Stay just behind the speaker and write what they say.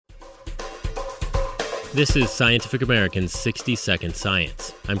This is Scientific American's 60-Second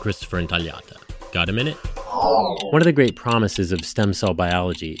Science. I'm Christopher Intagliata. Got a minute? One of the great promises of stem cell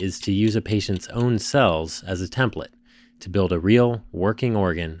biology is to use a patient's own cells as a template to build a real, working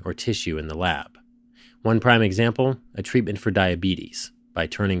organ or tissue in the lab. One prime example, a treatment for diabetes, by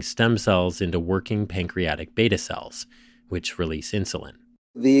turning stem cells into working pancreatic beta cells, which release insulin.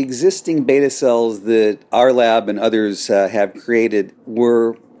 The existing beta cells that our lab and others have created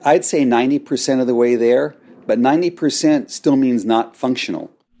were, I'd say, 90% of the way there, but 90% still means not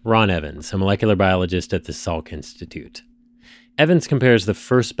functional. Ron Evans, a molecular biologist at the Salk Institute. Evans compares the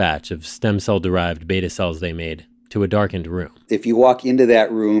first batch of stem cell-derived beta cells they made to a darkened room. If you walk into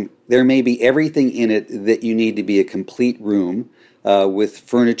that room, there may be everything in it that you need to be a complete room with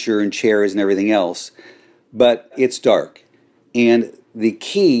furniture and chairs and everything else, but it's dark. And the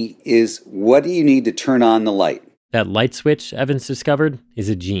key is, what do you need to turn on the light? That light switch, Evans discovered, is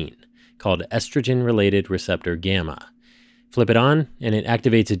a gene called estrogen-related receptor gamma. Flip it on, and it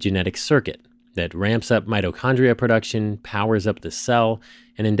activates a genetic circuit that ramps up mitochondria production, powers up the cell,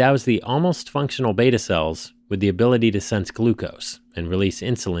 and endows the almost functional beta cells with the ability to sense glucose and release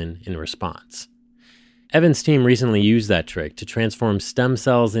insulin in response. Evans' team recently used that trick to transform stem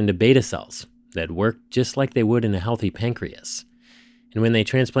cells into beta cells that work just like they would in a healthy pancreas. And when they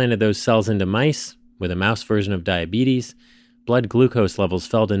transplanted those cells into mice with a mouse version of diabetes, blood glucose levels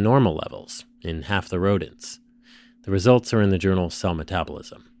fell to normal levels in half the rodents. The results are in the journal Cell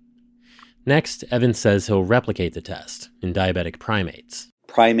Metabolism. Next, Evans says he'll replicate the test in diabetic primates.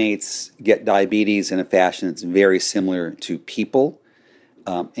 Primates get diabetes in a fashion that's very similar to people.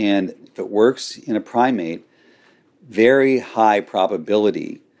 And if it works in a primate, very high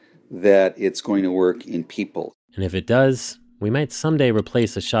probability that it's going to work in people. And if it does, we might someday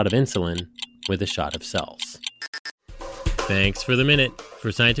replace a shot of insulin with a shot of cells. Thanks for the minute.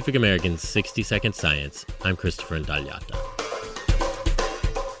 For Scientific American's 60-Second Science, I'm Christopher Intagliata.